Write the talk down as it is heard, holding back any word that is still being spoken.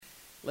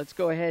Let's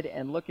go ahead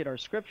and look at our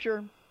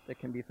scripture that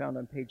can be found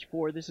on page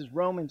 4. This is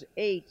Romans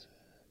 8,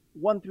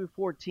 1 through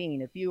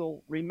 14. If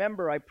you'll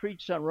remember, I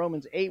preached on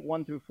Romans 8,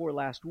 1 through 4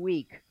 last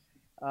week,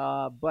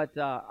 but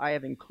I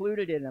have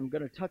included it, and I'm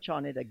going to touch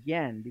on it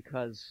again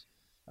because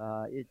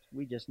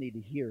we just need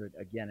to hear it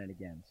again and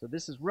again. So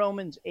this is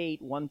Romans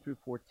 8, 1 through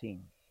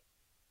 14.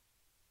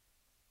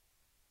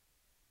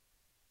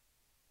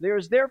 There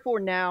is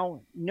therefore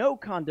now no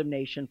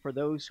condemnation for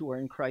those who are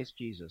in Christ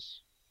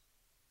Jesus.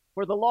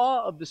 For the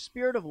law of the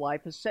Spirit of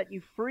life has set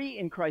you free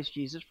in Christ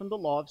Jesus from the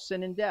law of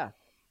sin and death.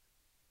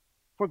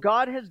 For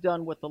God has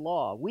done what the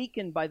law,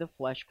 weakened by the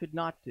flesh, could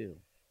not do.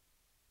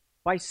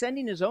 By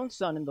sending his own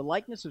Son in the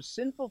likeness of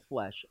sinful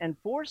flesh, and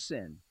for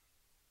sin,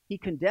 he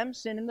condemned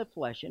sin in the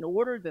flesh in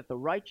order that the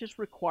righteous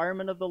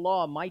requirement of the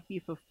law might be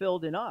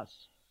fulfilled in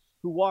us,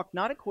 who walk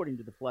not according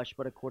to the flesh,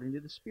 but according to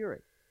the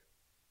Spirit.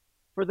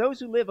 For those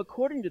who live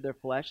according to their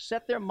flesh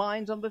set their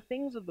minds on the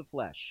things of the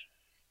flesh.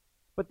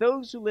 But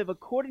those who live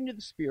according to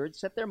the Spirit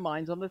set their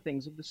minds on the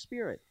things of the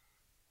Spirit.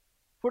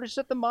 For to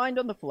set the mind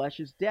on the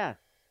flesh is death,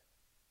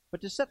 but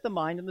to set the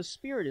mind on the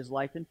Spirit is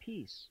life and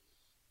peace.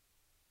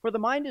 For the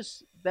mind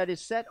that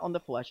is set on the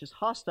flesh is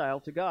hostile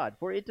to God,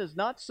 for it does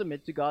not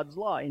submit to God's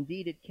law.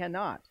 Indeed, it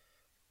cannot.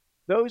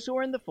 Those who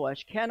are in the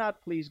flesh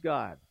cannot please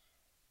God.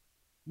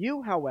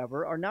 You,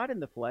 however, are not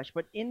in the flesh,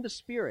 but in the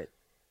Spirit,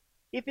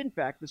 if in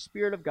fact the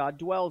Spirit of God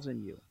dwells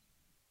in you.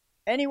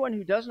 Anyone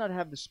who does not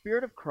have the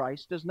Spirit of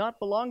Christ does not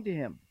belong to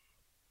him.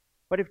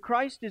 But if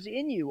Christ is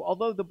in you,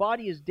 although the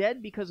body is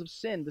dead because of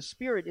sin, the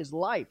Spirit is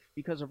life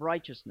because of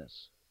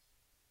righteousness.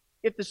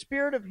 If the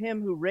Spirit of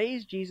him who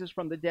raised Jesus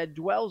from the dead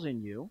dwells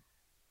in you,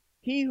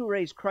 he who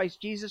raised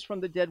Christ Jesus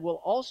from the dead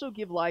will also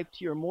give life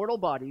to your mortal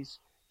bodies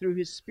through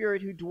his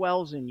Spirit who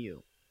dwells in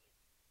you.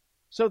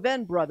 So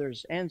then,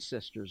 brothers and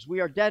sisters,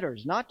 we are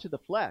debtors not to the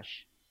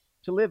flesh,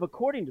 to live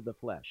according to the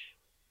flesh.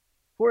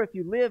 For if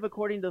you live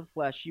according to the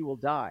flesh, you will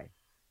die.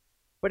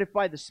 But if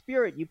by the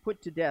Spirit you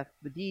put to death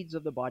the deeds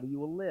of the body, you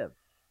will live.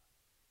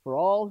 For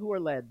all who are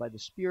led by the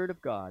Spirit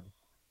of God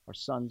are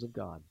sons of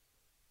God.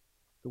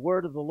 The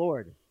word of the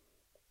Lord.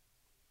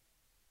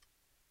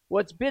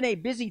 Well, it's been a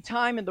busy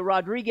time in the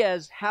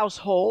Rodriguez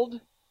household.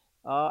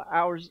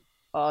 Our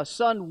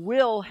son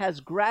Will has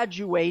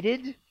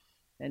graduated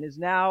and is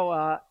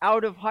now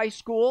out of high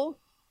school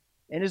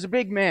and is a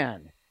big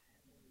man.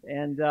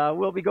 And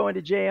we'll be going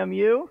to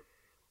JMU.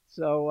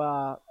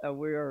 So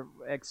we're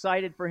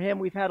excited for him.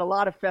 We've had a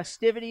lot of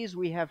festivities.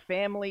 We have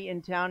family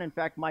in town. In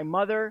fact, my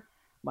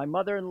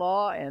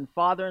mother-in-law and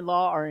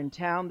father-in-law are in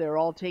town. They're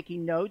all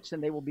taking notes,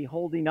 and they will be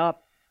holding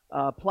up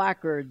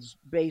placards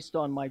based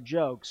on my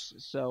jokes.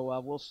 So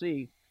we'll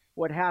see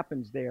what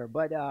happens there.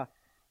 But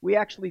we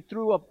actually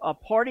threw a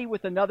party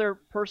with another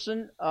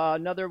person,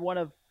 another one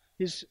of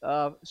his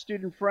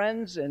student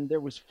friends, and there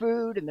was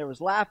food and there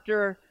was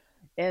laughter.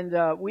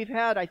 And we've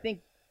had, I think,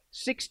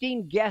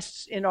 16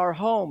 guests in our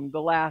home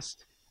the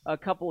last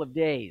couple of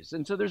days.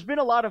 And so there's been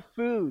a lot of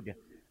food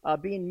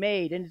being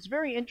made. And it's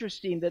very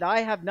interesting that I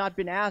have not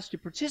been asked to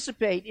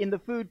participate in the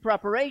food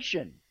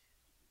preparation,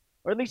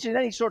 or at least in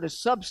any sort of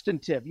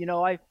substantive. You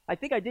know, I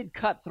think I did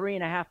cut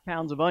 3.5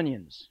 pounds of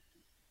onions.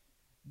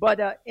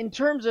 But in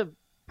terms of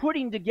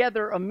putting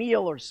together a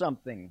meal or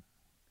something,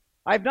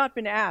 I've not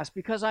been asked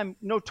because I'm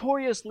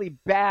notoriously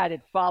bad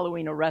at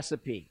following a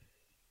recipe.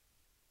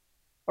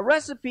 A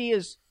recipe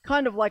is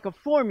kind of like a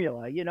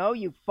formula, you know.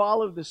 You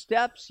follow the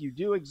steps, you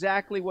do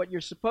exactly what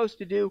you're supposed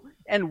to do,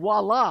 and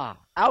voila,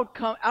 out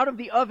of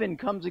the oven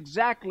comes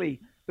exactly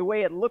the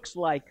way it looks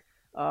like,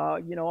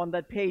 on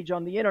that page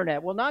on the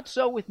internet. Well, not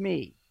so with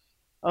me.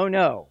 Oh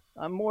no,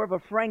 I'm more of a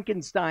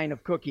Frankenstein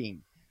of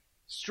cooking.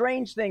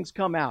 Strange things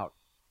come out.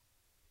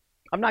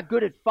 I'm not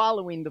good at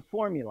following the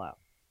formula.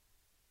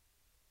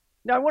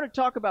 Now, I want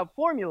to talk about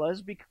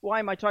formulas. Why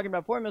am I talking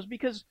about formulas?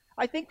 Because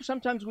I think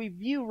sometimes we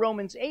view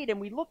Romans 8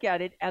 and we look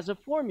at it as a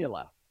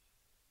formula.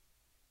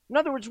 In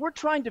other words, we're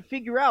trying to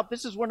figure out,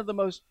 this is one of the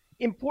most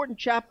important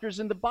chapters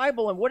in the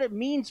Bible, and what it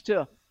means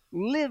to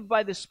live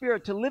by the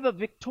Spirit, to live a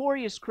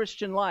victorious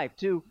Christian life,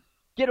 to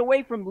get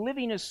away from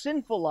living a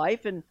sinful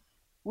life. And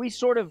we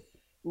sort of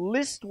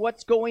list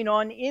what's going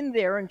on in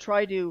there and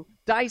try to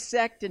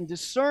dissect and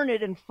discern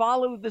it and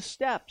follow the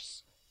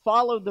steps,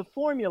 follow the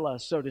formula,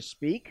 so to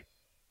speak.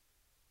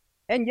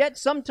 And yet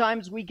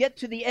sometimes we get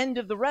to the end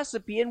of the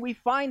recipe and we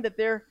find that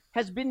there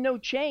has been no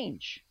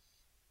change.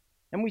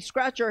 And we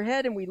scratch our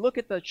head and we look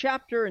at the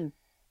chapter and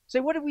say,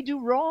 what did we do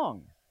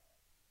wrong?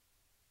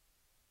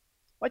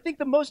 I think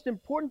the most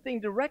important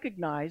thing to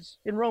recognize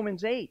in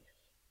Romans 8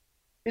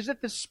 is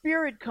that the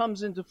Spirit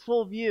comes into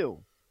full view.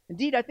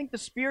 Indeed, I think the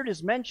Spirit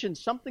is mentioned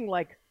something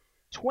like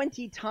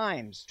 20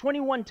 times,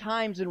 21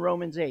 times in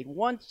Romans 8,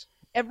 once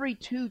every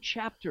 2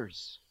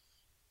 chapters.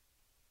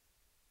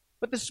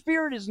 But the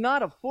Spirit is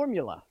not a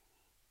formula.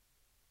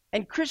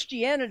 And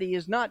Christianity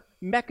is not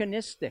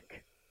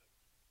mechanistic.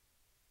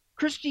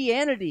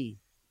 Christianity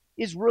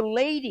is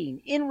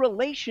relating in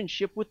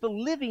relationship with the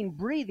living,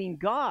 breathing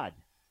God.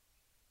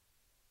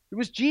 It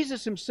was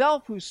Jesus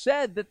himself who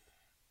said that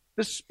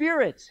the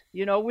Spirit,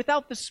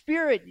 without the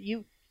Spirit,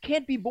 you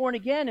can't be born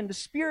again, and the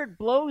Spirit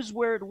blows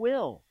where it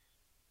will.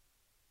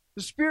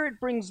 The Spirit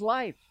brings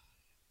life.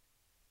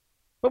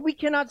 But we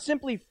cannot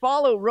simply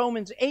follow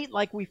Romans 8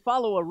 like we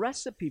follow a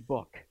recipe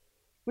book.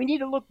 We need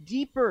to look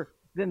deeper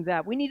than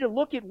that. We need to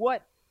look at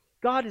what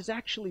God is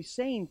actually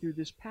saying through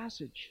this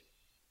passage.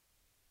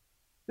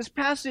 This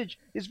passage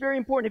is very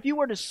important. If you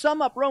were to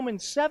sum up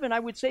Romans 7, I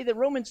would say that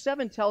Romans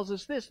 7 tells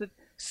us this, that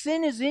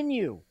sin is in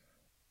you,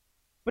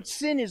 but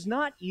sin is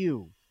not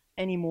you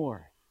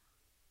anymore.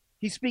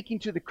 He's speaking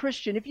to the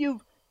Christian. If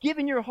you've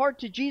given your heart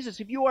to Jesus,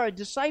 if you are a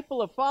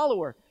disciple, a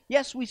follower,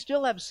 yes, we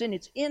still have sin.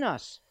 It's in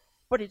us,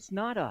 but it's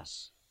not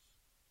us.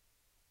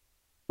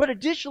 But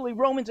additionally,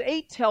 Romans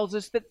 8 tells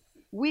us that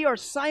we are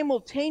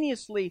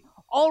simultaneously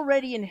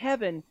already in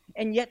heaven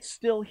and yet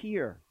still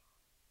here.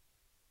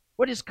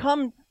 What has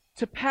come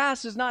to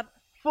pass is not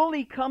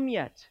fully come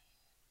yet.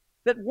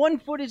 That one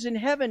foot is in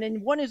heaven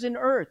and one is in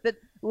earth. That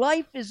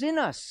life is in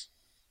us,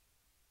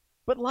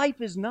 but life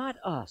is not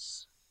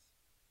us.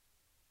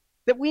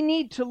 That we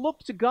need to look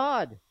to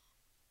God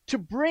to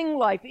bring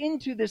life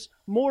into this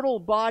mortal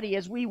body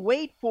as we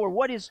wait for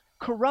what is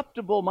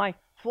corruptible, my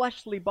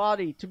fleshly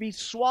body, to be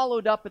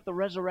swallowed up at the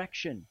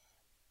resurrection.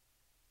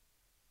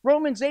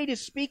 Romans 8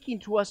 is speaking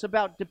to us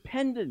about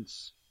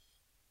dependence,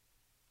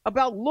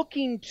 about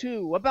looking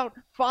to, about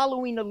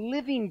following a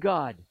living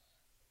God,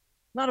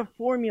 not a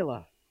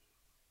formula.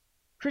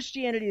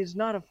 Christianity is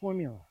not a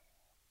formula.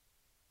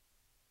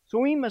 So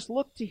we must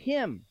look to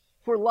Him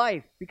for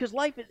life, because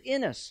life is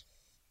in us,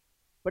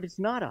 but it's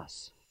not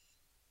us.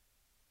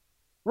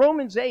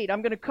 Romans 8,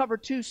 I'm going to cover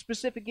two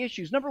specific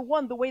issues. Number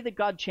one, the way that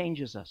God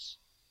changes us.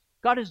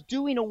 God is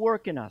doing a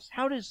work in us.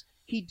 How is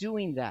He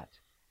doing that?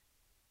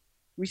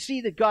 We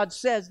see that God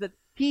says that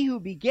He who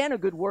began a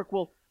good work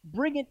will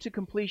bring it to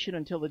completion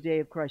until the day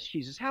of Christ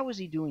Jesus. How is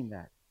He doing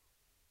that?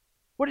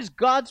 What is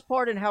God's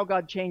part in how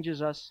God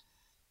changes us?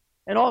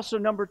 And also,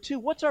 number two,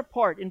 what's our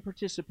part in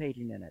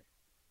participating in it?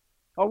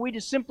 Are we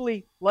to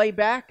simply lay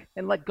back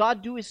and let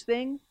God do His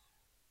thing?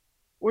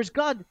 Or is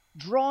God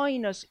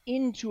drawing us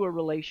into a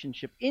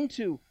relationship,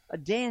 into a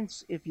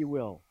dance, if you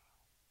will,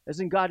 as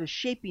in God is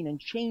shaping and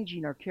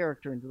changing our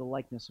character into the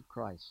likeness of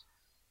Christ?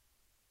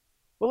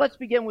 Well, let's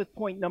begin with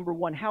point number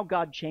one, how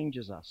God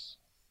changes us.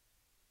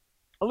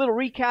 A little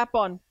recap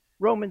on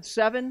Romans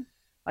 7.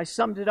 I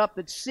summed it up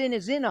that sin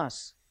is in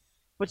us,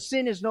 but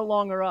sin is no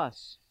longer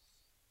us.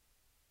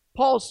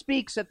 Paul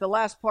speaks at the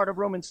last part of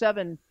Romans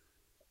 7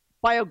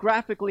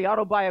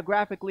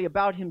 autobiographically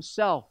about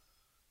himself,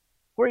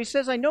 where he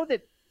says, I know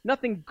that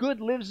nothing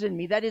good lives in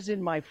me, that is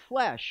in my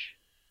flesh,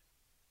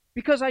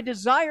 because I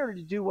desire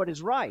to do what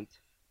is right,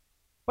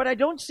 but I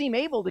don't seem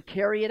able to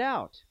carry it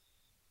out.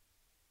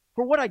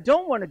 For what I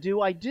don't want to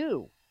do, I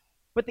do.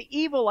 But the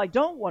evil I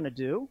don't want to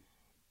do,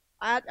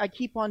 I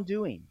keep on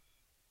doing.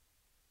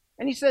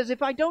 And he says,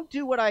 if I don't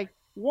do what I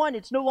want,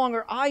 it's no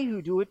longer I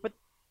who do it, but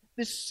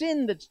the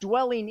sin that's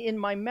dwelling in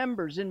my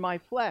members, in my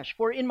flesh.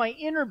 For in my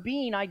inner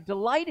being, I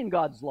delight in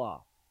God's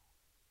law.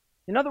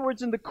 In other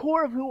words, in the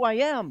core of who I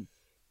am,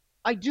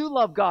 I do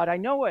love God. I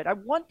know it. I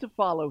want to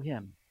follow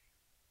Him.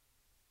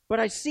 But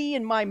I see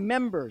in my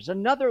members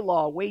another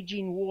law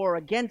waging war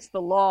against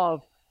the law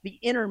of the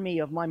inner me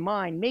of my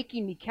mind,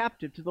 making me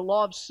captive to the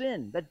law of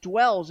sin that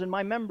dwells in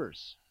my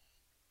members.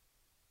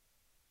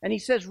 And he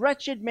says,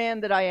 wretched man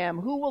that I am,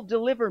 who will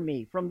deliver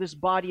me from this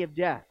body of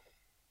death?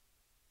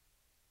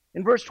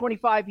 In verse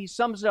 25, he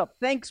sums it up,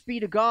 thanks be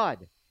to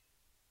God.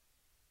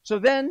 So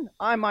then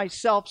I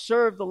myself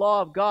serve the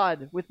law of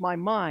God with my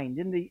mind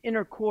in the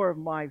inner core of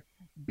my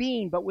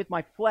being, but with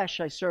my flesh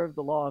I serve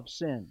the law of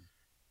sin.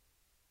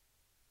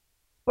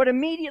 But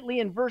immediately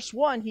in verse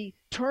 1, he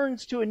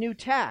turns to a new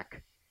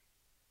tack.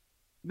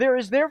 There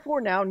is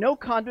therefore now no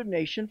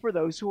condemnation for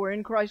those who are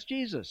in Christ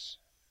Jesus.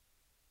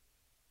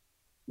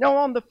 Now,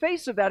 on the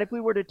face of that, if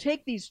we were to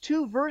take these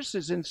two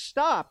verses and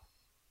stop,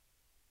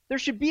 there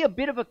should be a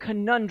bit of a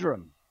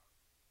conundrum.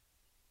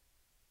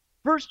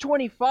 Verse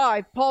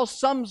 25, Paul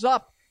sums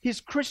up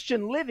his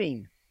Christian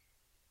living.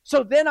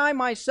 So then I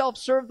myself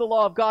serve the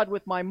law of God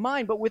with my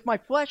mind, but with my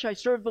flesh I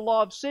serve the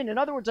law of sin. In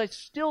other words, I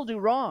still do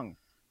wrong.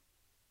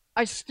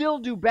 I still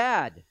do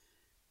bad.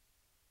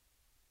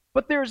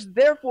 But there's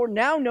therefore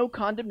now no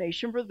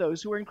condemnation for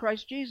those who are in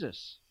Christ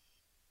Jesus.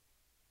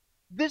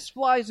 This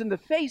flies in the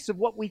face of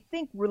what we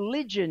think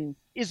religion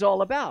is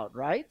all about,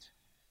 right?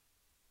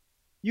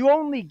 You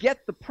only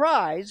get the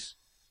prize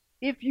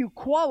if you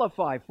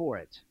qualify for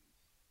it.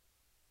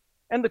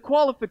 And the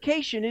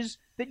qualification is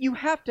that you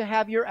have to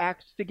have your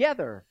acts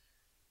together.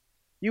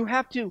 You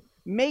have to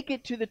make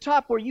it to the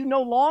top where you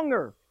no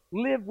longer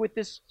live with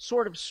this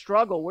sort of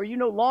struggle, where you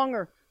no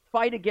longer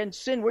fight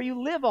against sin, where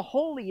you live a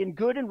holy and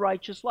good and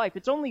righteous life.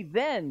 It's only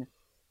then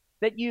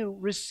that you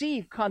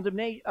receive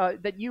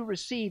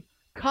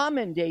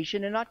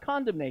commendation and not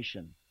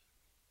condemnation.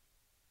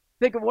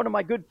 Think of one of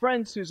my good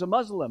friends who's a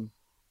Muslim.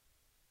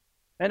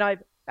 And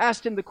I've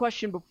asked him the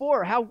question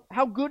before,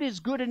 how good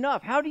is good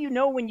enough? How do you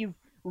know when you've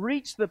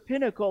reached the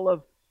pinnacle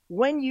of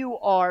when you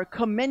are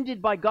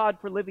commended by God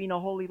for living a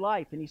holy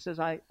life? And he says,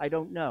 I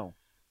don't know.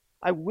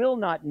 I will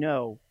not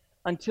know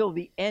until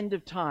the end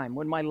of time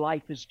when my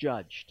life is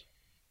judged.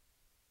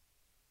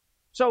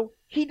 So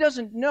he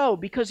doesn't know,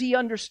 because he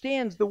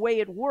understands the way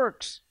it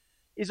works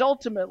is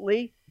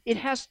ultimately it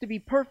has to be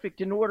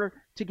perfect in order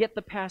to get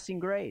the passing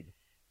grade.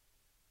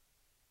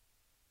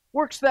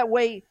 Works that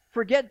way,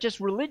 forget just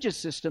religious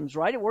systems,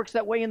 right? It works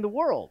that way in the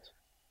world.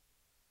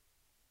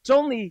 It's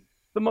only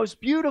the most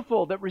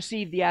beautiful that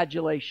receive the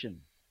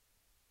adulation.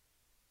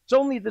 It's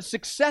only the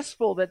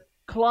successful that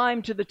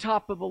climb to the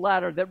top of the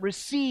ladder, that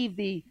receive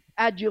the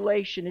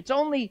adulation. It's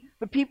only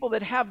the people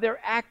that have their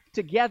act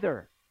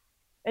together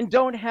and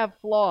don't have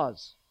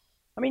flaws.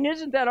 I mean,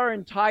 isn't that our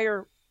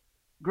entire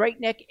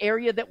Great Neck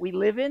area that we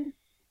live in?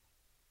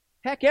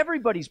 Heck,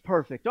 everybody's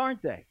perfect,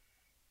 aren't they?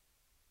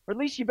 Or at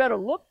least you better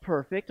look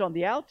perfect on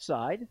the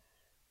outside,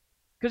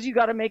 because you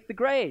got to make the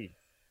grade.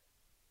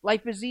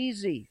 Life is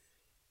easy.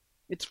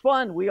 It's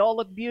fun. We all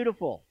look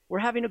beautiful. We're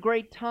having a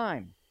great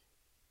time.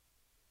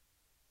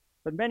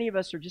 But many of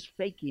us are just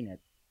faking it.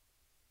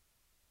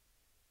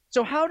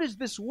 So how does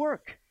this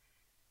work?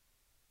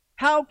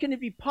 How can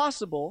it be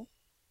possible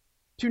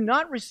to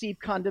not receive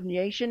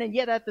condemnation and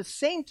yet at the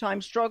same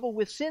time struggle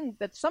with sin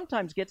that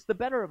sometimes gets the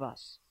better of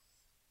us?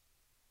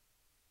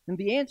 And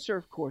the answer,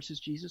 of course, is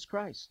Jesus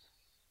Christ.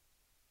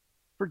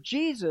 For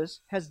Jesus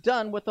has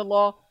done what the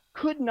law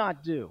could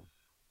not do.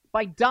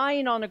 By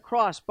dying on a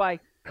cross, by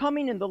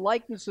coming in the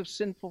likeness of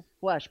sinful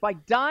flesh, by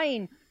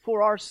dying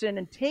for our sin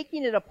and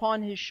taking it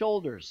upon his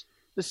shoulders,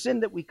 the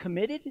sin that we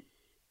committed,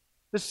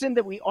 the sin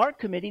that we are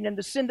committing, and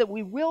the sin that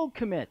we will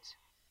commit.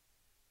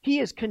 He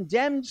has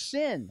condemned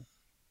sin,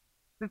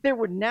 that there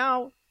would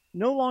now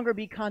no longer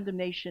be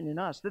condemnation in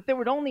us, that there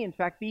would only, in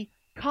fact, be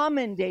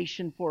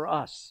commendation for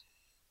us.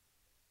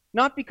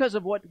 Not because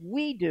of what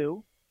we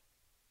do,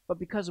 but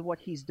because of what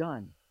he's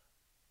done.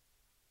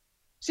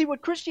 See,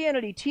 what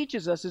Christianity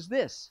teaches us is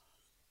this,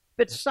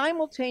 that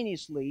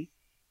simultaneously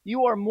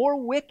you are more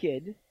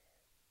wicked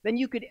than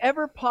you could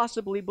ever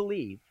possibly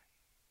believe,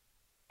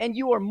 and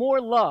you are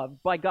more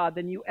loved by God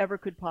than you ever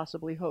could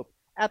possibly hope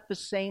at the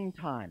same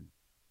time.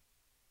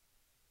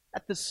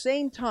 At the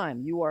same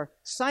time, you are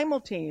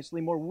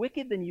simultaneously more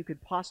wicked than you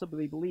could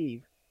possibly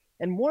believe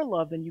and more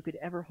loved than you could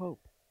ever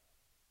hope.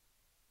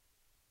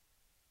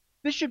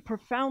 This should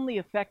profoundly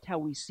affect how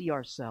we see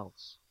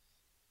ourselves.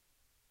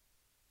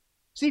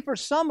 See, for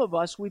some of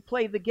us, we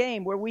play the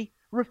game where we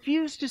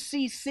refuse to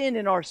see sin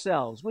in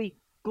ourselves. We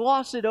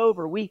gloss it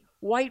over. We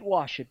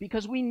whitewash it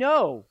because we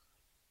know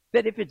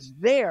that if it's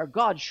there,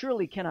 God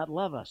surely cannot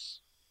love us.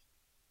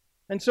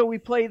 And so we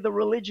play the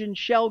religion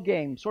shell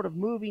game, sort of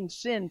moving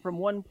sin from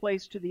one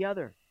place to the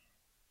other.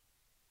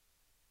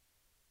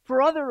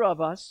 For other of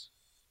us,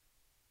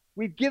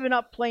 we've given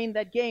up playing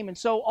that game, and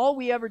so all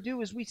we ever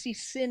do is we see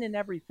sin in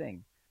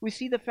everything. We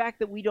see the fact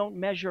that we don't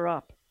measure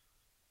up.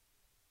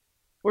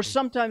 Or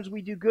sometimes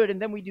we do good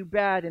and then we do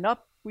bad, and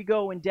up we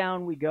go and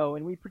down we go,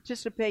 and we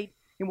participate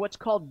in what's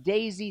called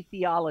daisy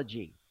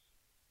theology.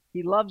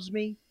 He loves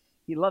me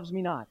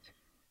not.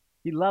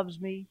 He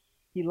loves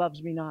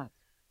me not.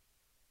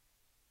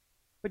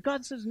 But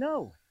God says,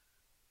 no.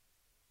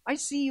 I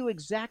see you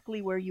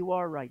exactly where you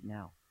are right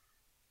now.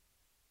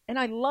 And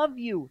I love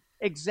you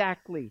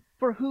exactly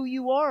for who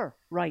you are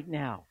right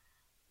now.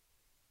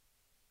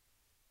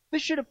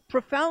 This should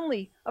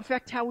profoundly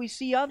affect how we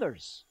see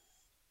others.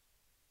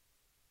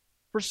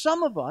 For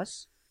some of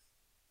us,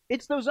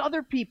 it's those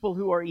other people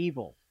who are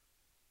evil,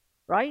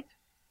 right?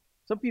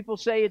 Some people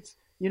say it's,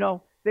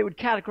 they would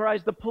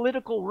categorize the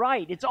political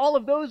right. It's all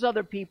of those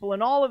other people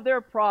and all of their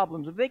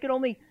problems. If they could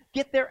only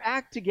get their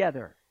act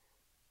together.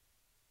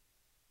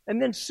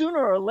 And then sooner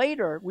or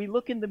later, we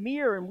look in the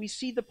mirror and we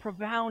see the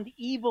profound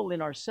evil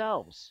in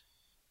ourselves.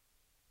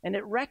 And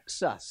it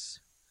wrecks us.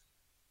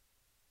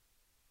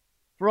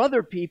 For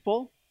other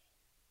people,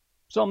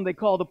 some they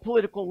call the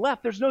political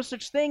left, there's no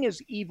such thing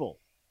as evil.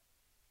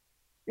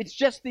 It's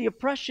just the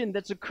oppression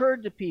that's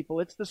occurred to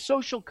people. It's the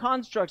social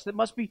constructs that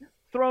must be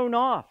thrown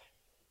off.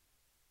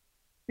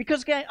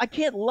 Because I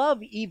can't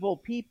love evil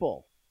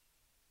people.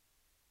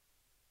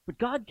 But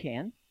God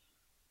can.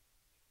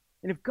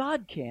 And if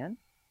God can,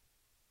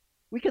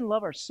 we can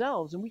love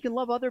ourselves and we can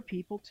love other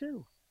people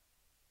too.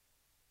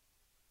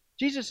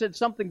 Jesus said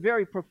something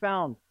very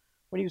profound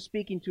when he was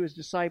speaking to his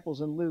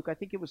disciples in Luke. I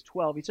think it was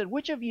 12. He said,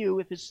 which of you,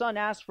 if his son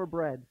asks for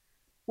bread,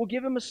 will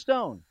give him a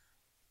stone?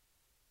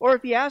 Or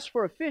if he asks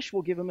for a fish,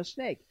 will give him a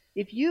snake?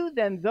 If you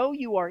then, though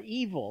you are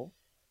evil,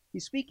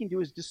 he's speaking to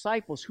his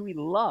disciples who he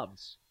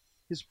loves,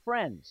 his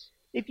friends.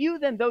 If you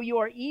then, though you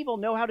are evil,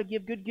 know how to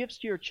give good gifts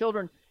to your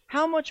children,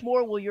 how much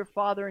more will your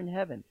Father in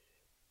heaven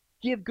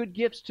give good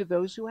gifts to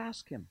those who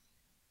ask him?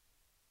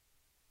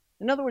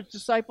 In other words,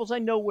 disciples, I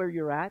know where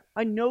you're at.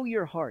 I know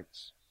your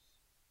hearts.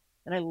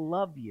 And I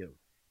love you.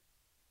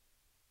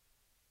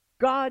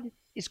 God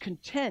is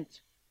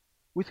content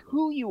with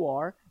who you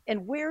are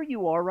and where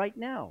you are right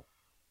now.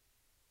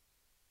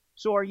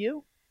 So are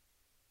you?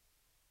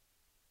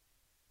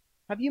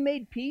 Have you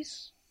made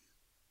peace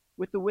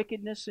with the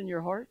wickedness in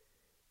your heart?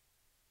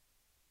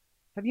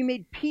 Have you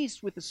made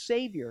peace with the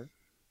Savior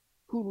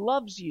who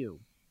loves you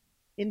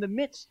in the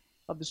midst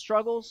of the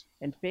struggles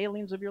and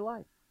failings of your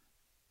life.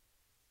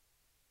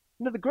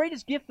 You know, the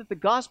greatest gift that the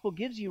gospel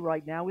gives you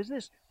right now is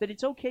this, that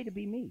it's okay to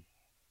be me.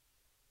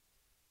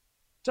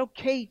 It's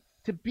okay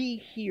to be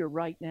here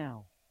right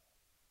now.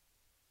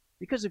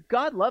 Because if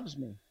God loves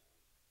me,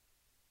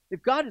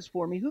 if God is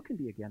for me, who can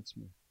be against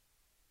me?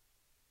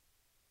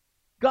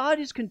 God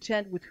is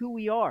content with who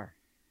we are.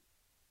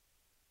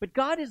 But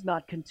God is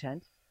not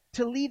content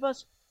to leave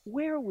us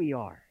where we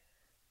are.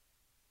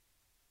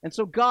 And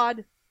so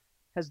God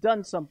has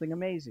done something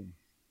amazing.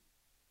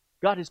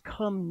 God has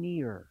come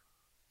near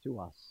to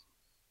us.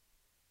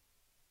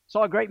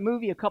 Saw a great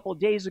movie a couple of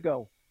days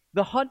ago,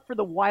 The Hunt for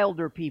the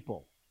Wilder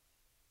People.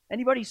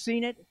 Anybody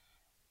seen it?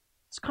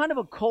 It's kind of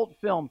a cult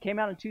film. Came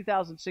out in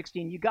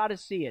 2016. You got to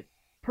see it.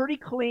 Pretty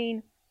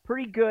clean,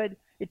 pretty good.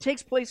 It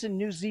takes place in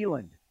New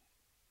Zealand.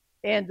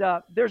 And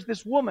there's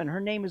this woman.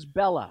 Her name is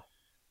Bella.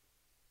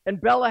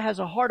 And Bella has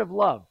a heart of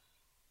love.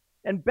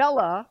 And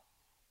Bella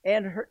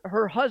and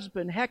her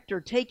husband, Hector,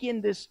 take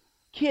in this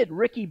kid,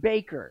 Ricky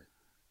Baker,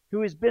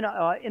 who has been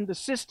in the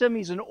system.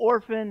 He's an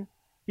orphan.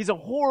 He's a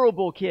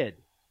horrible kid.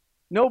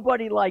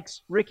 Nobody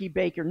likes Ricky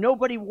Baker.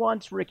 Nobody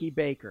wants Ricky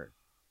Baker.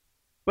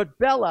 But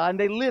Bella, and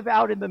they live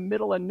out in the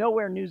middle of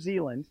nowhere, New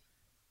Zealand,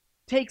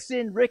 takes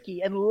in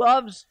Ricky and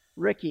loves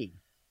Ricky.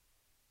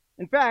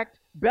 In fact,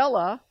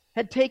 Bella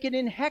had taken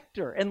in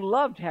Hector and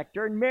loved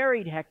Hector and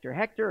married Hector.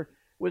 Hector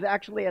was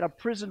actually at a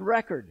prison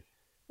record.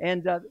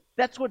 And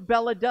that's what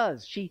Bella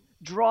does. She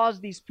draws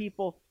these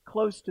people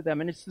close to them.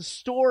 And it's the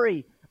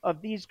story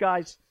of these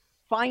guys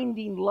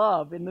finding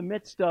love in the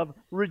midst of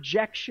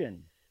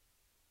rejection.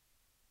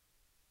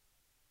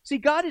 See,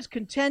 God is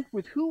content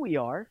with who we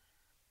are,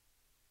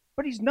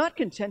 but He's not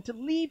content to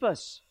leave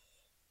us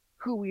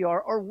who we are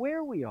or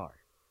where we are.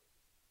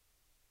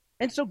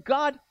 And so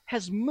God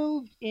has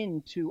moved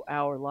into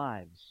our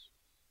lives.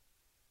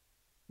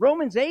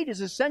 Romans 8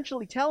 is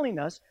essentially telling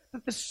us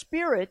that the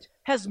Spirit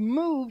has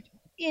moved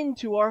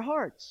into our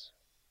hearts.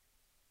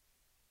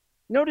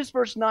 Notice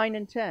verse 9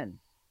 and 10.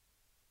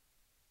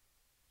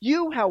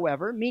 You,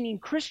 however, meaning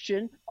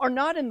Christian, are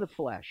not in the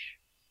flesh,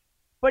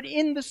 but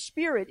in the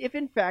Spirit, if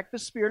in fact the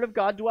Spirit of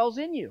God dwells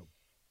in you.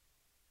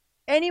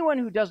 Anyone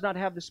who does not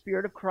have the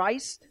Spirit of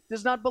Christ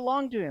does not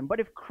belong to Him. But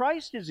if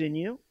Christ is in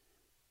you,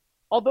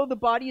 although the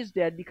body is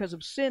dead because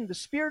of sin, the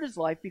Spirit is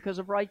life because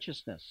of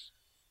righteousness.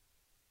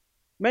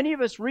 Many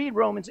of us read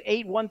Romans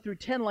 8, 1 through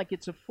 10 like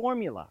it's a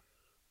formula.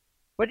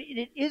 But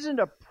it isn't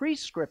a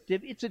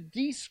prescriptive, it's a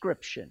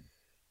description.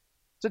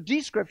 It's a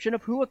description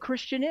of who a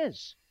Christian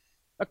is.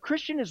 A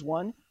Christian is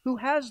one who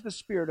has the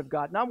Spirit of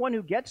God, not one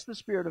who gets the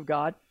Spirit of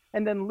God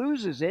and then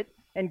loses it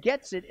and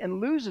gets it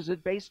and loses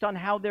it based on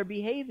how they're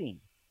behaving.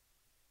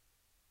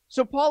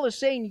 So Paul is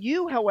saying,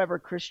 you, however,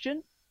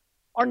 Christian,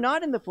 are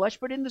not in the flesh,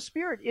 but in the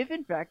Spirit, if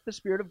in fact the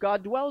Spirit of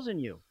God dwells in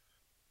you.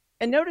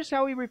 And notice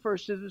how he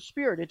refers to the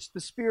Spirit. It's the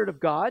Spirit of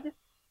God,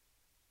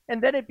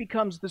 and then it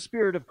becomes the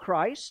Spirit of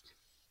Christ,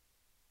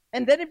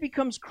 and then it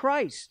becomes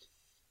Christ.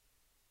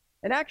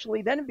 And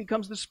actually, then it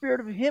becomes the Spirit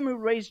of Him who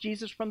raised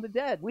Jesus from the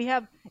dead. We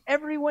have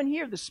everyone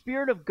here, the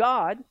Spirit of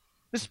God,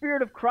 the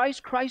Spirit of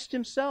Christ, Christ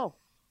Himself.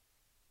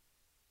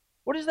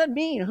 What does that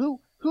mean?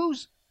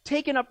 Who's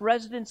taken up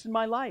residence in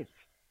my life?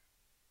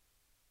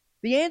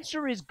 The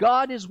answer is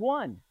God is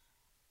one.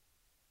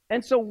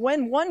 And so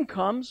when one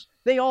comes,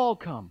 they all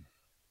come.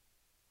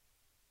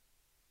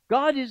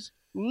 God is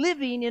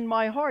living in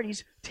my heart.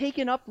 He's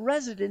taken up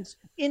residence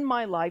in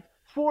my life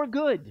for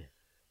good.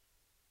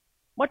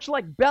 Much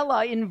like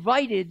Bella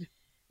invited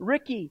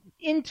Ricky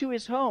into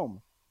his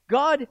home,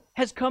 God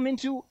has come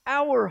into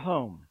our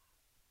home.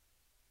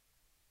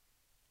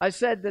 I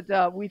said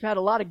that we've had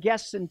a lot of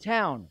guests in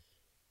town.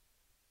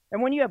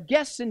 And when you have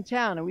guests in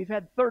town, and we've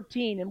had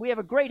 13, and we have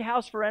a great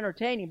house for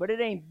entertaining, but it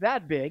ain't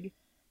that big,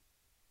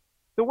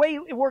 the way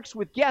it works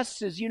with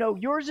guests is,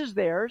 yours is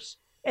theirs,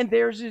 and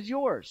theirs is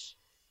yours.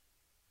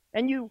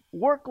 And you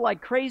work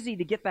like crazy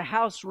to get the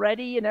house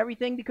ready and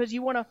everything because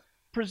you want to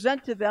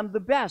present to them the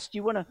best.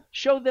 You want to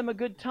show them a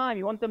good time.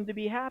 You want them to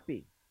be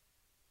happy.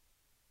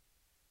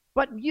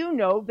 But you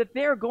know that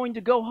they're going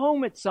to go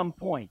home at some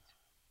point.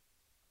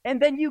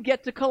 And then you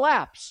get to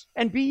collapse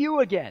and be you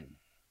again.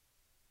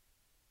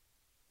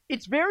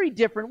 It's very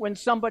different when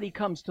somebody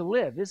comes to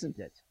live, isn't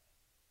it?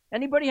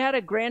 Anybody had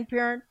a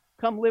grandparent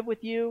come live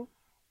with you?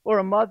 Or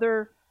a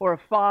mother, or a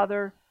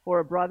father, or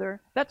a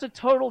brother? That's a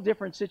total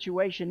different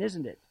situation,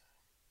 isn't it?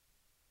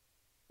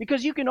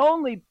 Because you can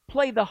only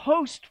play the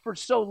host for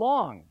so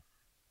long.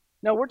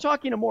 Now, we're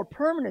talking a more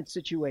permanent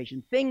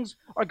situation. Things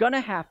are going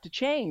to have to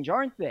change,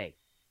 aren't they?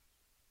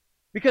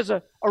 Because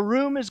a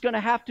room is going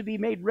to have to be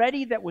made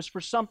ready that was for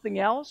something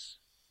else.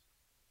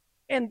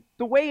 And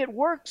the way it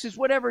works is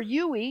whatever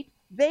you eat,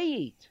 they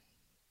eat.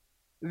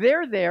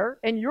 They're there,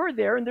 and you're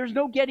there, and there's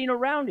no getting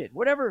around it.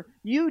 Whatever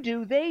you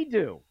do, they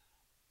do.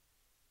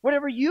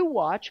 Whatever you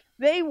watch,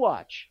 they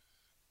watch.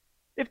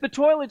 If the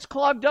toilet's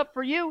clogged up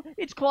for you,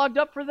 it's clogged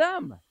up for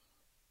them.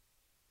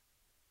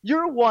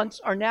 Your wants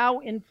are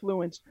now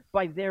influenced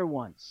by their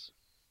wants.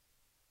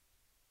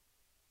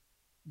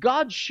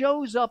 God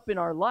shows up in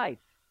our life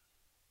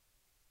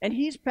And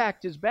he's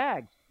packed his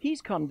bag.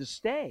 He's come to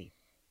stay.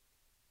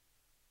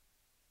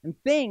 And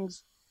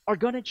things are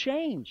going to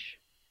change.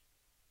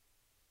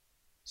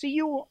 See,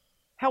 you,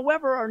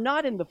 however, are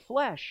not in the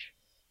flesh,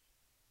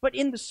 but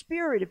in the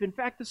Spirit, if in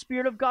fact the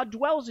Spirit of God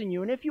dwells in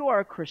you. And if you are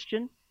a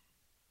Christian,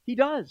 He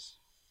does.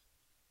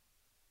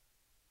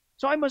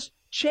 So I must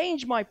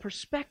change my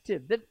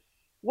perspective that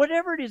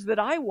whatever it is that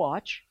I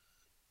watch,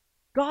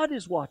 God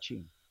is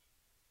watching.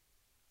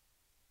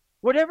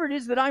 Whatever it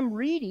is that I'm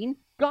reading,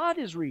 God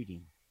is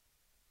reading.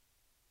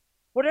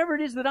 Whatever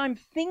it is that I'm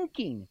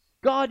thinking,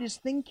 God is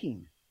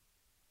thinking.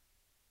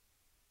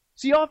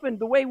 See, often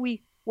the way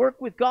we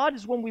work with God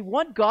is when we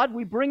want God,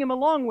 we bring Him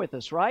along with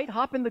us, right?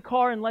 Hop in the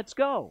car and let's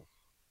go.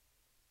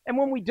 And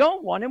when we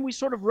don't want Him, we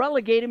sort of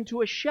relegate Him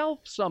to a shelf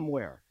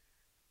somewhere.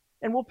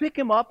 And we'll pick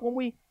Him up when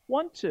we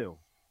want to.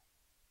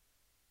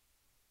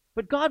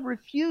 But God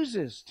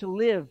refuses to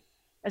live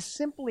as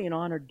simply an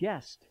honored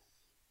guest.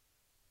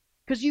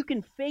 Because you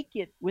can fake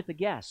it with a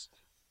guest.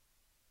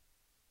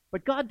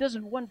 But God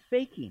doesn't want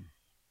faking.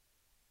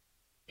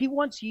 He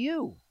wants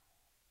you.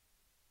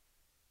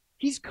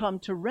 He's come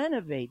to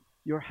renovate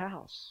your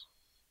house.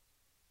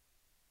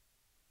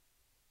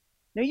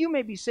 Now you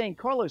may be saying,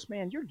 Carlos,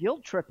 man, you're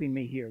guilt-tripping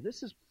me here.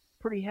 This is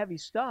pretty heavy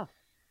stuff.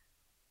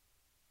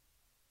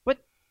 But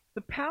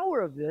the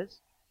power of this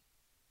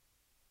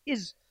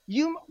is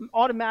you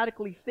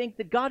automatically think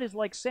that God is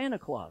like Santa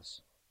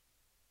Claus.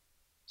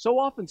 So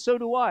often, so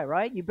do I,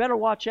 right? You better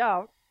watch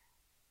out.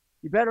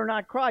 You better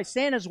not cry.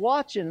 Santa's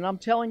watching, and I'm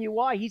telling you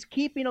why. He's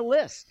keeping a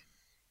list.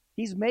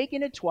 He's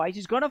making it twice.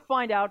 He's going to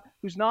find out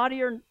who's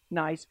naughty or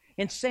nice,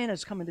 and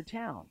Santa's coming to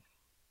town.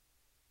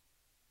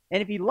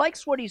 And if he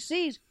likes what he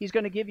sees, he's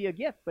going to give you a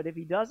gift. But if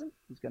he doesn't,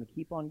 he's going to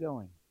keep on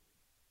going.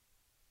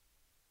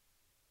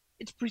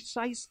 It's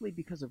precisely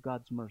because of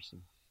God's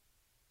mercy.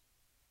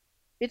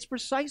 It's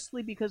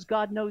precisely because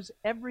God knows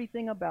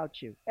everything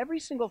about you, every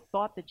single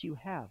thought that you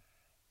have.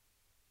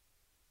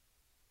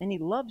 And He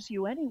loves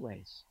you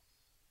anyways.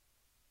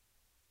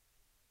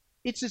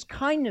 It's His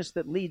kindness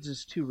that leads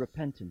us to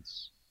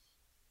repentance.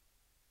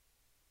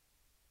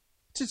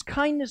 It's His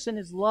kindness and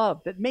His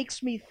love that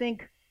makes me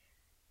think,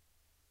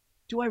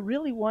 do I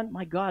really want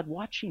my God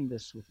watching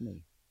this with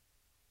me?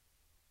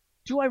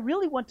 Do I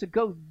really want to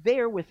go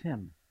there with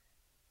Him?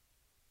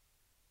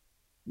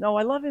 No,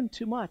 I love Him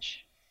too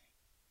much.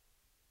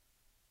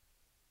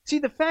 See,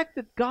 the fact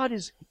that God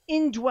is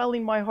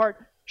indwelling my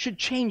heart should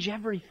change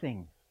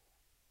everything.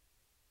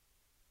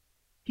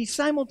 He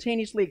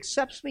simultaneously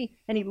accepts me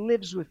and He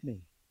lives with me.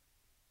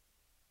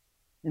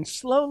 And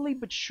slowly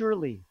but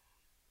surely,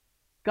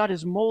 God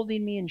is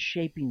molding me and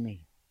shaping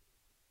me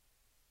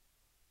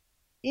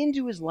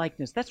into His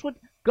likeness. That's what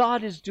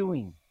God is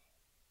doing.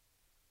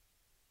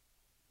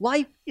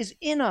 Life is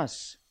in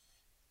us,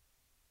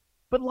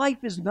 but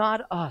life is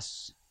not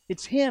us.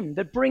 It's Him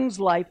that brings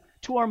life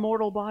to our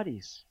mortal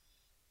bodies.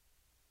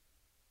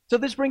 So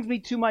this brings me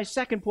to my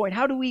second point.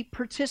 How do we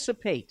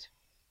participate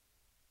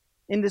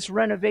in this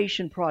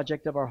renovation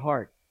project of our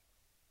heart?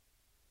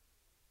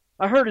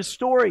 I heard a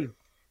story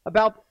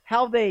about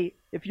how they,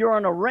 if you're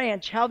on a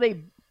ranch, how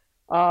they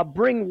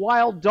bring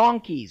wild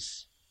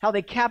donkeys, how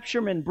they capture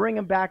them and bring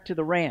them back to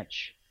the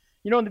ranch.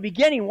 You know, in the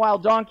beginning,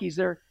 wild donkeys,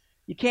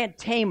 you can't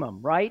tame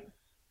them, right?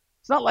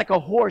 It's not like a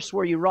horse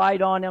where you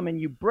ride on them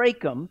and you break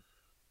them.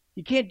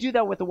 You can't do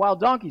that with a wild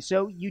donkey,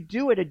 so you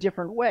do it a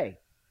different way.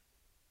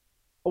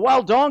 A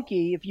wild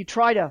donkey, if you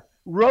try to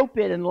rope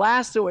it and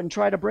lasso it and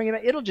try to bring it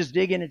back, it'll just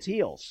dig in its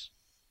heels.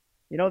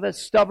 You know, that's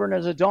stubborn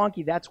as a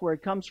donkey. That's where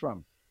it comes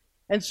from.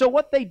 And so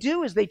what they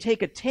do is they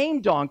take a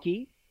tame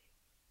donkey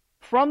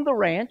from the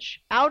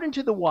ranch out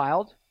into the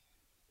wild.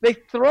 They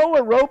throw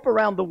a rope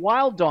around the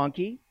wild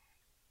donkey,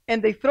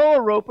 and they throw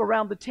a rope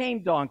around the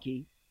tame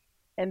donkey,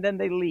 and then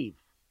they leave.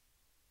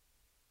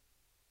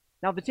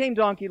 Now the tame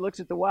donkey looks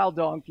at the wild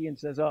donkey and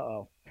says,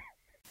 uh-oh.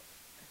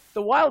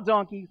 The wild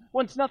donkey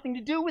wants nothing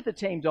to do with the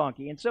tame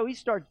donkey, and so he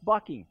starts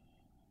bucking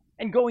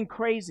and going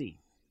crazy.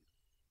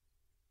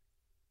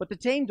 But the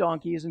tame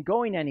donkey isn't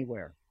going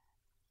anywhere.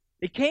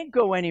 It can't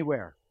go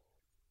anywhere.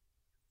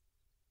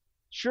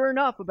 Sure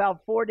enough,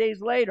 about 4 days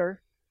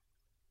later,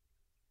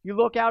 you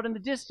look out in the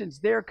distance,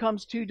 there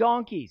comes two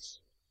donkeys.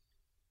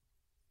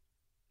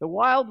 The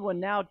wild one,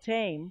 now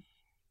tame,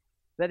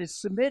 that is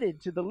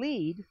submitted to the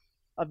lead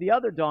of the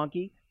other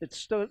donkey that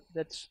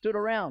stood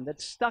around,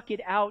 that stuck it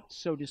out,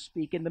 so to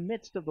speak, in the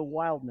midst of the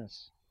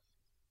wildness.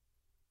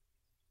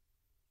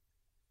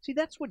 See,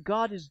 that's what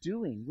God is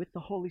doing with the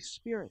Holy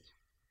Spirit.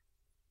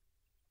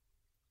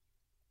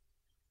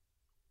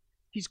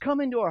 He's come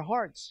into our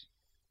hearts,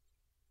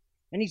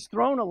 and He's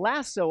thrown a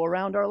lasso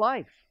around our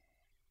life,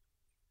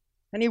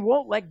 and He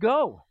won't let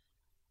go.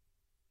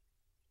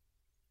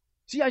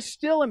 See, I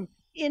still am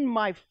in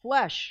my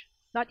flesh.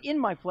 Not in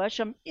my flesh,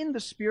 I'm in the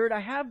Spirit.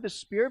 I have the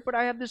Spirit, but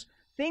I have this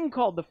thing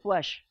called the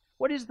flesh.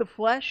 What is the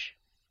flesh?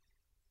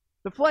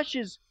 The flesh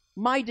is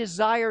my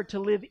desire to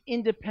live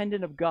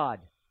independent of God.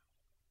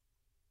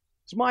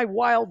 It's my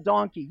wild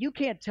donkey. You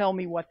can't tell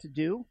me what to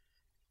do.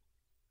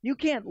 You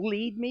can't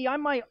lead me.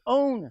 I'm my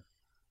own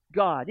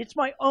God. It's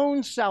my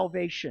own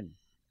salvation.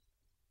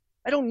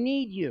 I don't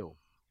need you.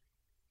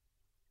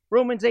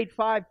 Romans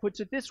 8:5 puts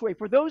it this way: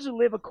 for those who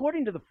live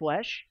according to the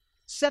flesh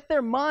set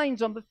their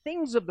minds on the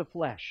things of the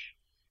flesh.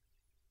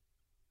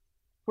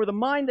 For the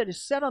mind that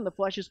is set on the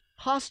flesh is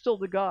hostile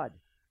to God.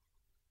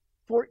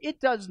 For it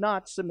does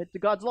not submit to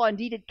God's law.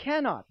 Indeed, it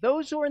cannot.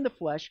 Those who are in the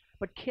flesh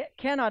but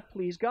cannot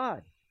please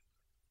God.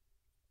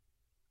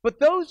 But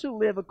those who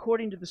live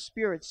according to the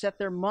Spirit set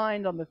their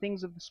mind on the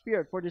things of the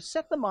Spirit. For to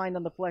set the mind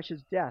on the flesh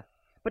is death,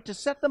 but to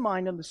set the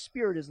mind on the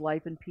Spirit is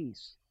life and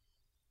peace.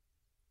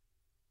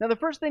 Now, the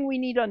first thing we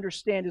need to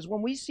understand is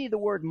when we see the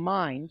word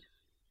mind,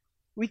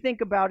 we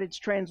think about its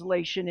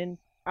translation in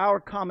our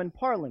common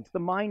parlance. The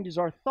mind is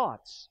our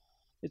thoughts.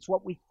 It's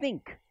what we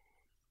think.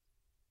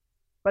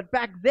 But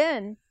back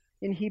then,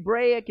 in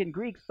Hebraic and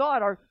Greek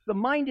thought, the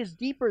mind is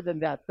deeper than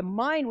that. The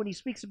mind, when he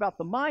speaks about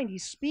the mind,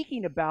 he's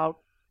speaking about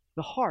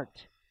the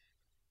heart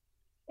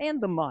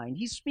and the mind.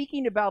 He's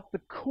speaking about the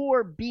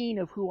core being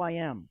of who I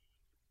am.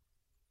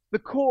 The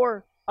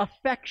core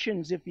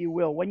affections, if you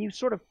will, when you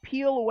sort of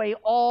peel away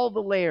all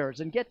the layers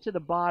and get to the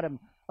bottom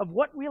of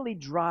what really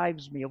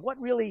drives me, of what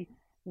really,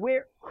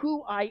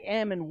 who I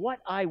am and what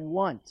I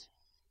want.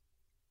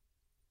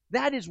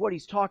 That is what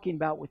he's talking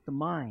about with the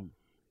mind.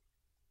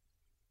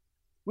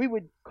 We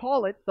would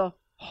call it the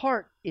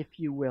heart, if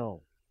you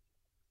will.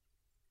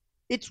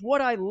 It's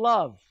what I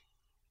love,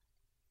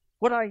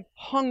 what I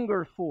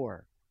hunger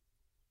for,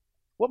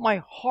 what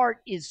my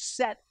heart is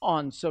set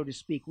on, so to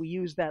speak. We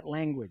use that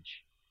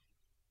language.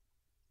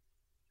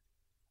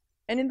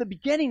 And in the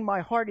beginning,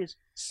 my heart is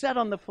set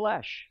on the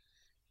flesh.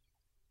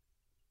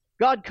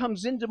 God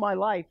comes into my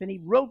life and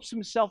he ropes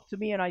himself to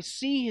me and I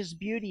see his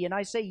beauty and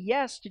I say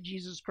yes to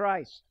Jesus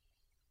Christ.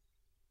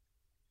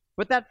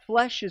 But that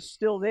flesh is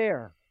still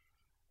there.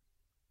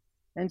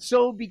 And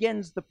so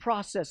begins the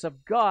process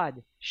of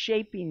God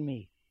shaping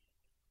me.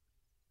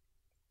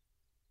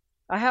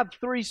 I have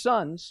 3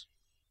 sons.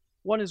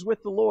 One is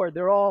with the Lord.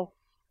 They're all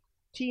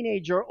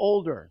teenage or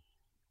older.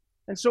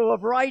 And so a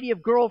variety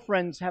of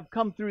girlfriends have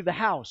come through the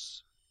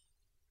house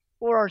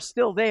or are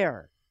still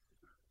there.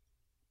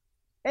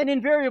 And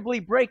invariably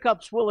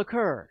breakups will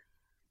occur.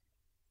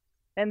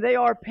 And they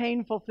are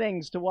painful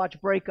things to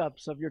watch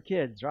breakups of your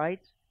kids,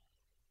 right?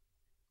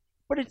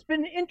 But it's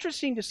been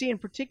interesting to see, in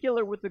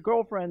particular with the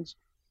girlfriends,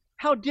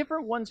 how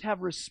different ones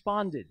have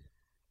responded.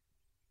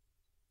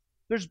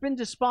 There's been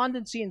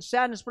despondency and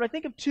sadness, but I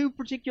think of 2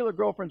 particular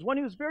girlfriends. One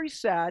who was very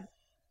sad,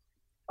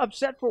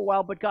 upset for a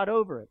while, but got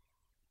over it.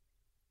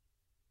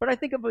 But I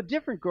think of a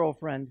different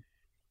girlfriend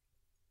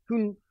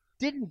who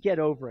didn't get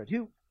over it,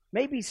 who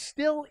maybe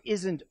still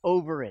isn't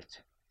over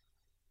it.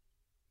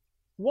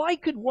 Why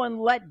could one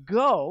let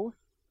go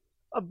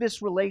of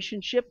this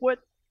relationship what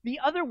the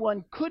other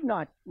one could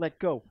not let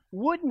go,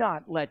 would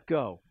not let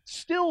go,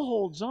 still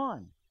holds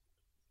on?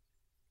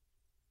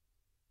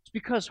 It's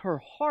because her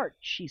heart,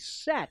 she's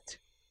set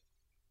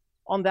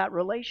on that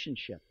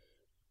relationship.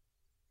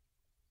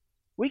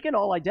 We can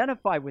all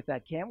identify with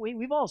that, can't we?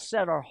 We've all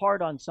set our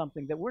heart on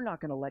something that we're not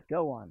going to let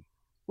go on.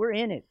 We're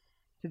in it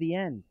to the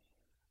end.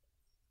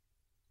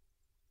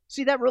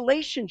 See, that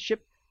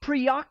relationship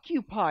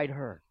preoccupied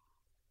her,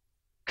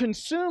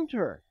 consumed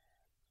her,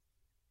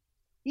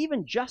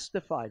 even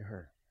justified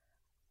her.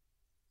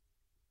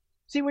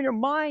 See, when your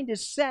mind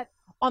is set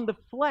on the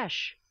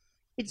flesh,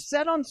 it's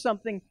set on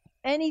something,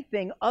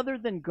 anything other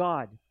than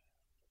God,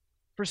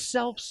 for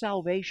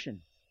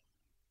self-salvation.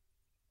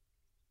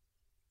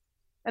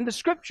 And the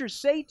scriptures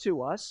say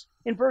to us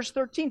in verse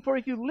 13, for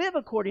if you live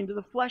according to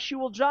the flesh, you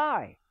will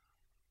die.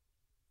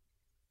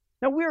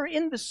 Now, we're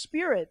in the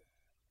Spirit.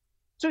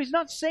 So he's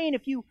not saying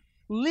if you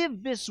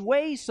live this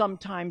way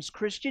sometimes,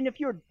 Christian, if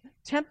you're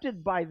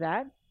tempted by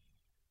that,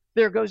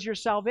 there goes your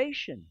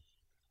salvation.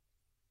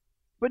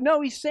 But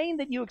no, he's saying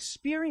that you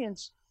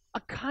experience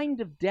a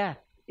kind of death,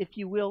 if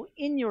you will,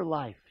 in your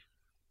life.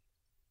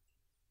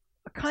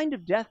 A kind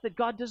of death that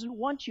God doesn't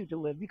want you to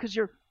live because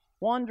you're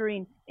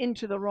wandering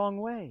into the wrong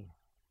way.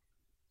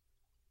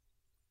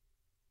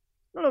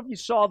 I don't know if you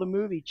saw the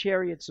movie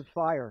Chariots of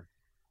Fire.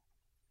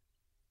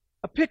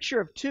 A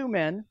picture of 2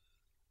 men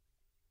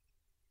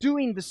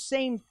doing the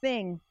same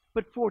thing,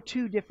 but for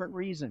 2 different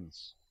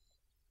reasons.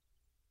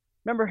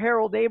 Remember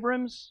Harold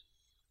Abrams?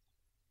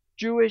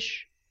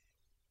 Jewish,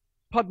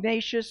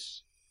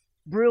 pugnacious,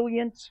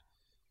 brilliant,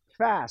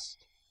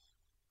 fast.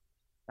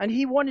 And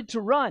he wanted to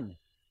run.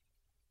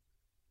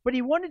 But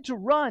he wanted to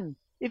run,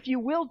 if you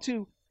will,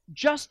 to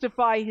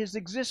justify his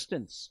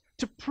existence,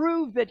 to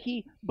prove that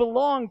he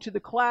belonged to the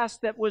class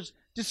that was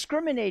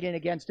discriminating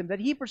against him, that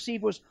he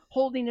perceived was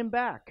holding him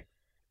back.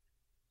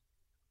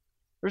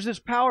 There's this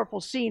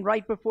powerful scene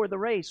right before the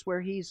race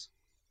where he's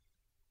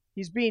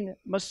being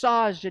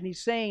massaged and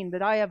he's saying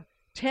that I have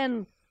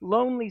 10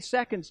 lonely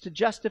seconds to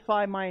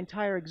justify my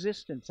entire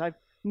existence. I've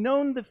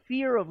known the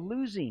fear of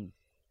losing,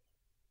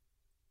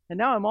 and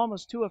now I'm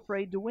almost too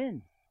afraid to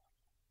win.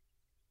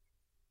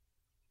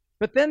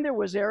 But then there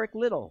was Eric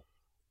Liddell,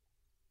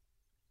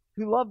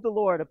 who loved the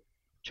Lord, a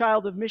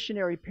child of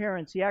missionary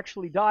parents. He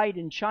actually died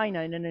in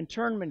China in an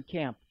internment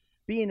camp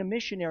being a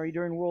missionary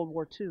during World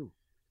War II.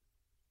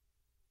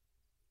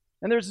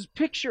 And there's this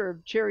picture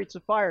of Chariots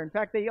of Fire. In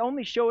fact, they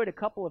only show it a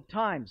couple of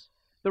times.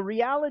 The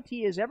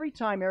reality is every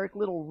time Eric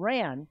Liddell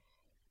ran,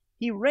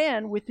 he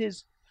ran with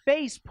his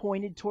face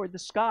pointed toward the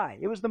sky.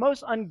 It was the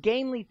most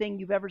ungainly thing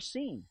you've ever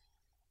seen.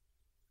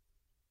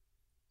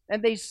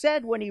 And they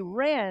said when he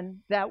ran,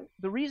 that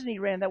the reason he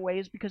ran that way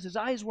is because his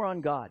eyes were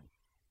on God.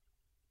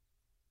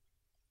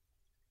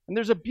 And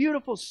there's a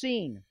beautiful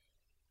scene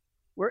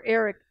where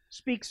Eric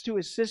speaks to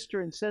his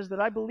sister and says that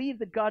I believe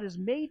that God has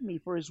made me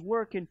for his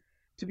work and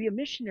to be a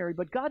missionary,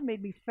 but God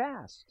made me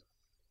fast.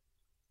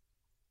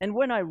 And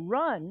when I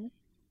run,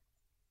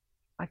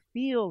 I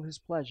feel his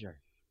pleasure.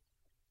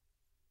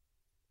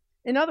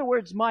 In other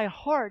words, my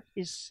heart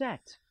is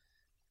set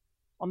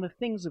on the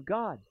things of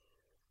God.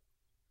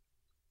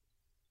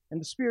 And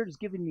the Spirit has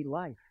given me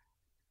life.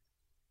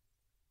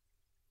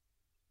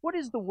 What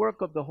is the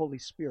work of the Holy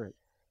Spirit?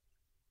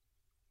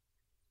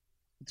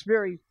 It's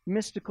very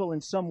mystical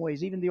in some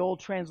ways. Even the old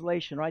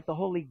translation, right? The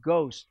Holy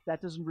Ghost.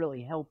 That doesn't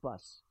really help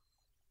us.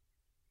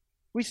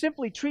 We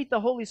simply treat the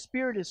Holy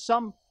Spirit as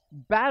some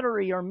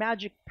battery or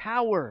magic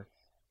power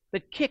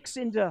that kicks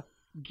into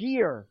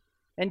gear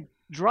and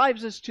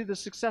drives us to the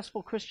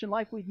successful Christian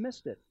life. We've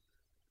missed it.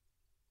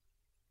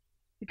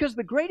 Because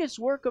the greatest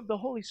work of the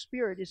Holy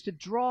Spirit is to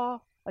draw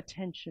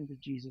attention to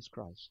Jesus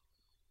Christ,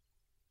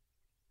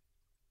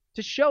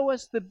 to show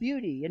us the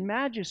beauty and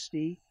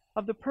majesty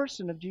of the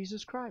person of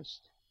Jesus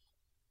Christ.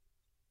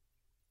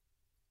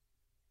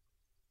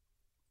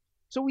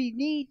 So we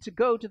need to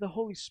go to the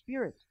Holy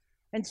Spirit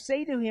and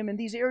say to him in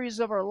these areas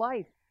of our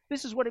life,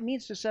 this is what it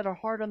means to set our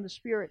heart on the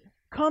Spirit.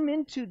 Come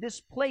into this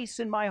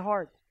place in my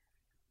heart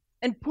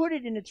and put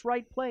it in its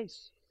right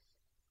place.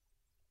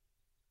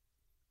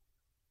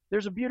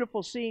 There's a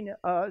beautiful scene,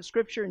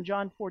 scripture in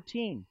John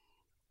 14.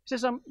 It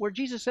says, where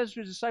Jesus says to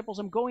his disciples,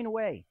 I'm going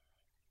away.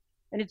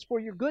 And it's for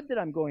your good that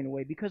I'm going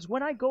away, because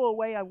when I go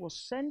away, I will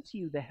send to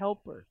you the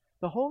Helper,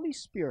 the Holy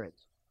Spirit,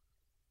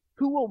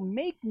 who will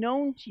make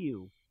known to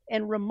you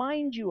and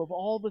remind you of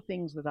all the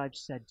things that I've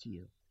said to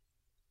you.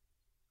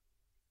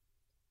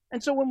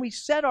 And so when we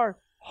set our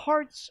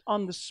hearts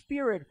on the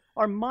Spirit,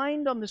 our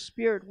mind on the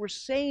Spirit, we're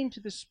saying to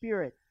the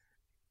Spirit,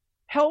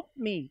 help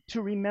me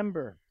to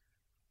remember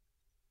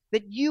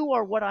that you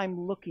are what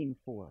I'm looking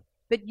for,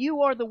 that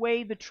you are the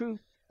way, the truth,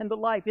 and the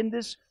life in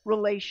this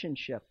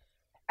relationship,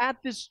 at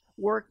this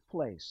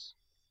workplace,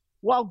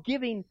 while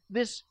giving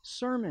this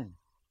sermon.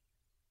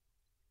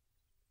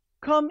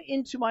 Come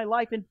into my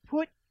life and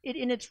put it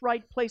in its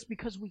right place,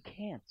 because we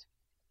can't.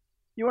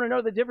 You want to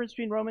know the difference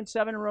between Romans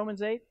 7 and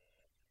Romans 8?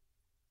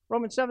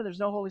 Romans 7, there's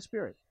no Holy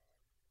Spirit.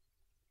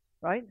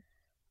 Right?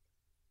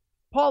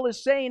 Paul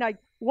is saying, I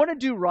want to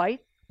do right,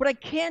 but I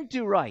can't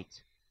do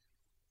right.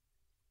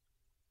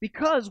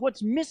 Because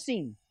what's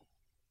missing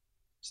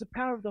is the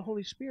power of the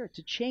Holy Spirit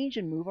to change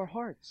and move our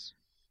hearts.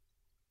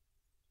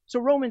 So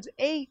Romans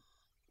 8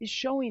 is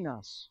showing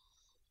us,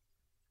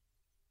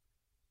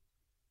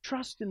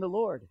 trust in the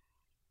Lord.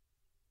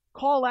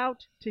 Call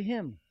out to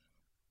him.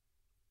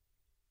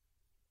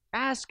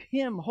 Ask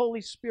him,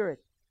 Holy Spirit,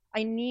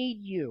 I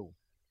need you.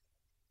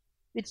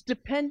 It's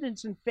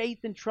dependence and faith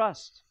and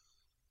trust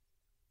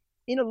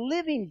in a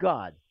living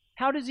God.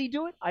 How does he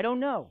do it? I don't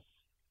know.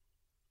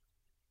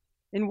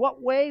 In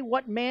what way,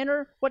 what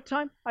manner, what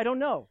time? I don't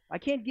know. I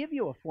can't give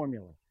you a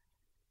formula.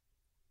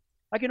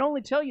 I can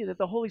only tell you that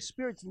the Holy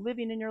Spirit's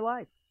living in your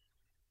life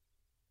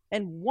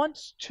and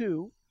wants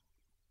to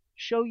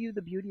show you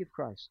the beauty of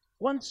Christ,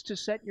 wants to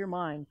set your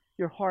mind,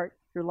 your heart,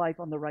 your life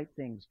on the right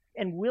things,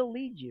 and will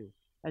lead you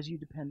as you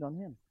depend on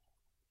him.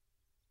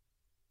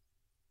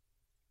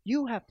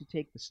 You have to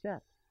take the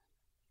step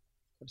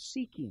of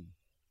seeking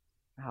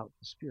out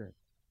the Spirit.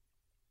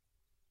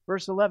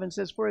 Verse 11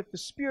 says, for if the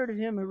Spirit of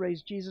him who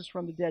raised Jesus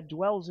from the dead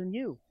dwells in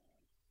you,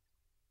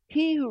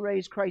 he who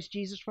raised Christ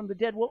Jesus from the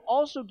dead will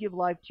also give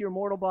life to your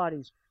mortal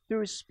bodies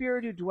through his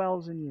Spirit who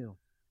dwells in you.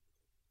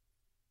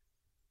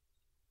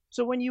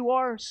 So when you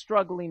are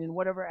struggling in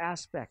whatever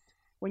aspect,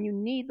 when you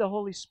need the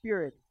Holy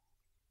Spirit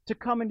to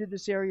come into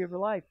this area of your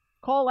life,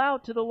 call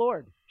out to the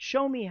Lord.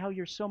 Show me how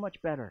you're so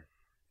much better.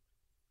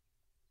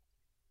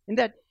 In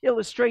that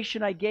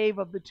illustration I gave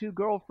of the two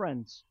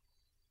girlfriends,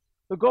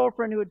 the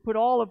girlfriend who had put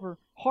all of her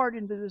heart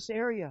into this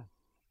area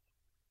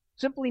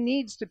simply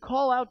needs to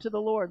call out to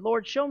the Lord,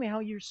 Lord, show me how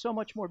you're so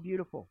much more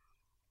beautiful.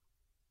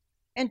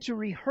 And to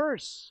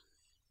rehearse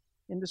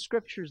in the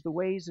Scriptures the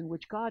ways in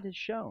which God has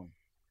shown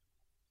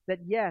that,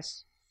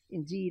 yes,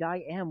 indeed,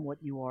 I am what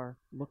you are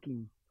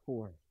looking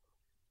for.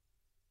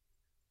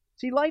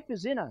 See, life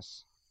is in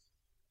us,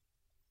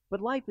 but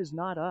life is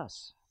not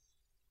us.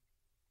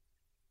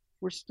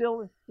 We're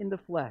still in the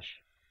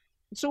flesh.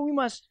 And so we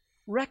must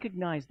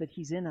recognize that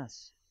he's in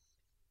us.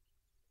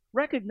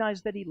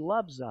 Recognize that he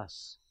loves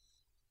us.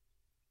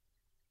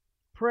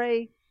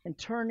 Pray and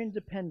turn in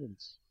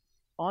dependence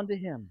onto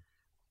him.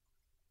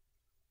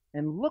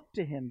 And look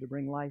to him to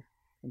bring life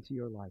into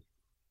your life.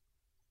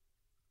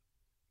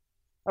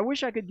 I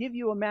wish I could give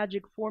you a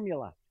magic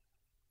formula.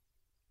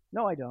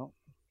 No, I don't.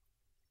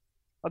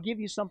 I'll give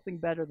you something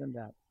better than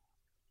that.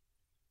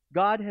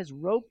 God has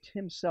roped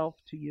himself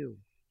to you,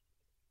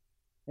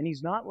 and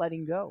he's not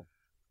letting go.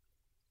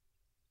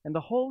 And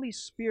the Holy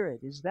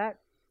Spirit is that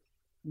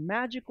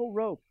magical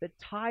rope that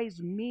ties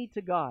me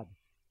to God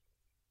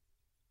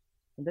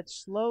and that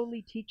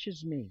slowly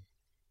teaches me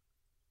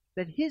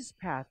that his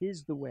path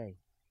is the way.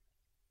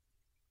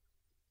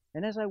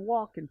 And as I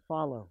walk and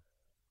follow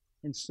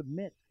and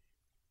submit,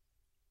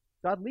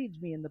 God leads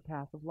me in the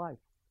path of life.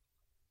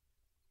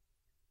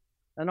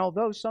 And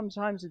although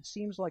sometimes it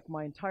seems like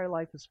my entire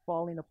life is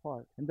falling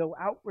apart, and though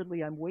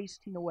outwardly I'm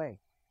wasting away,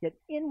 yet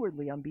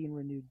inwardly I'm being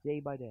renewed day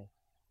by day.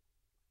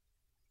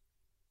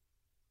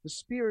 The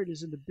Spirit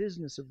is in the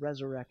business of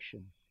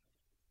resurrection.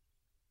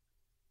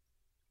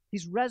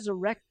 He's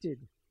resurrected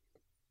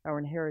our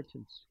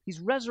inheritance. He's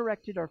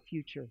resurrected our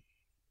future.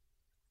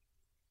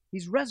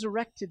 He's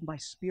resurrected my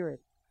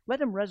spirit.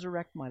 Let him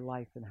resurrect my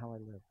life and how I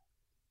live.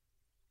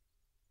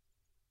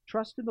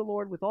 Trust in the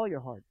Lord with all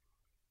your heart.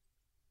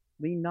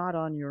 Lean not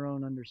on your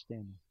own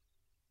understanding.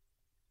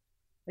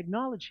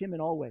 Acknowledge him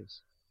in all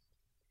ways.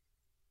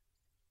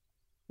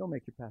 He'll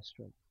make your path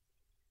straight.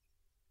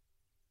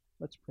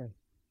 Let's pray.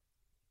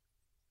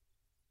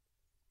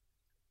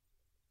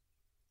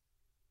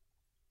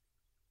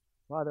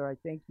 Father, I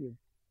thank you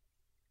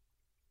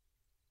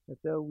that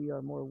though we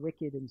are more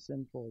wicked and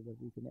sinful than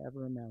we can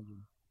ever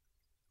imagine,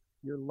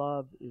 your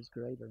love is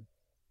greater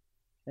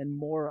and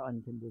more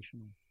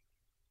unconditional.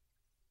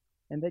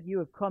 And that you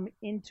have come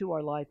into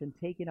our life and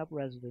taken up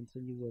residence,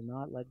 and you will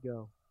not let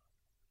go.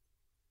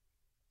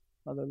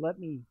 Father, let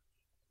me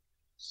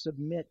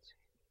submit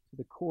to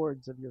the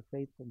cords of your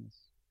faithfulness,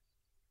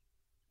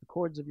 the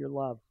cords of your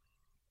love.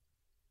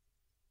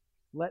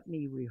 Let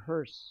me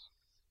rehearse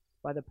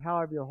by the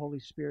power of your Holy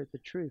Spirit the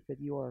truth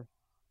that you are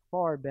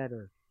far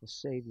better a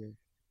Savior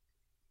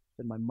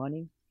than my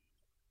money,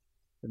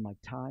 than my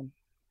time,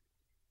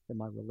 than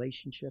my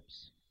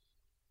relationships,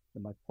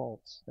 than my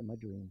faults, than my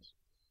dreams.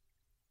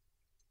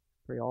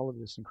 Pray all of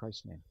this in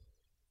Christ's name.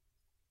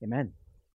 Amen.